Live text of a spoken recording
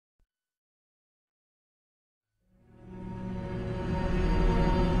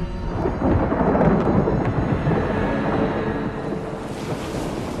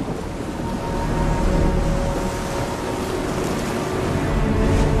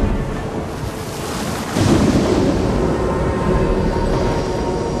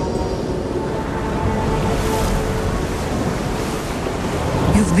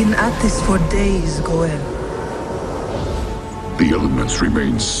this for days, Goel. The elements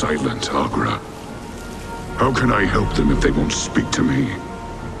remain silent, Agra. How can I help them if they won't speak to me?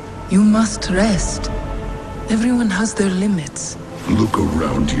 You must rest. Everyone has their limits. Look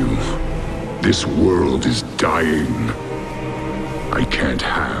around you. This world is dying. I can't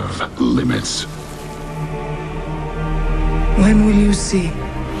have limits. When will you see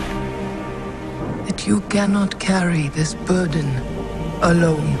that you cannot carry this burden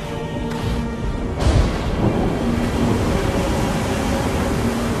alone?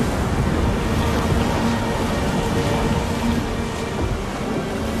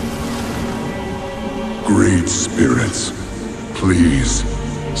 Great spirits, please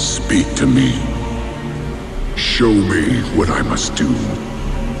speak to me. Show me what I must do.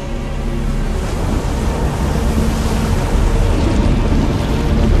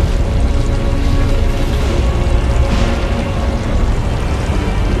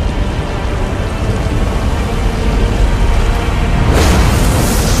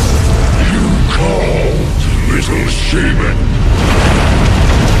 You called, little shaman,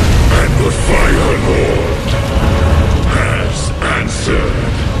 and the Fire Lord has answered.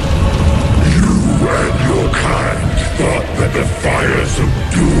 You and your kind thought that the fires of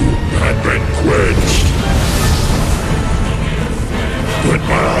doom had been quenched. But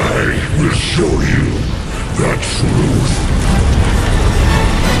I will show you the truth.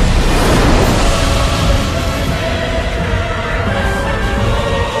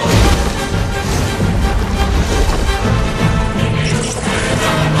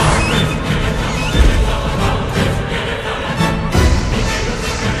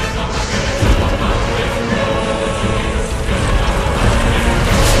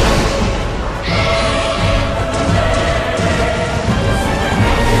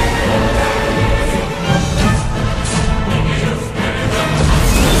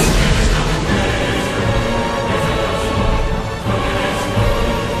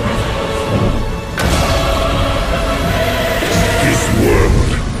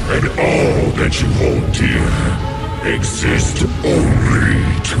 That you hold dear exist only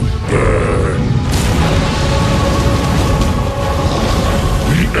to burn.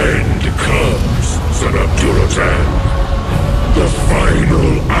 The end comes, son of Duratan. The final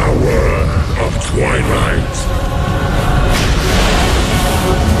hour of Twilight.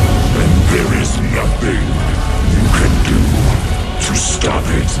 And there is nothing you can do to stop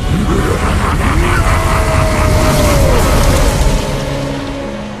it.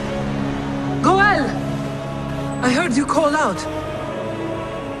 I heard you call out.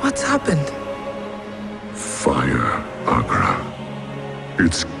 What's happened? Fire, Agra.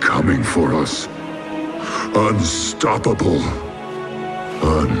 It's coming for us. Unstoppable.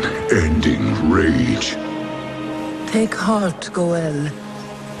 Unending rage. Take heart, Goel.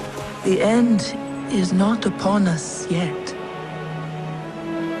 The end is not upon us yet.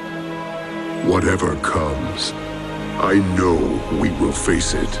 Whatever comes, I know we will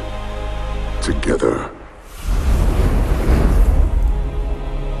face it together.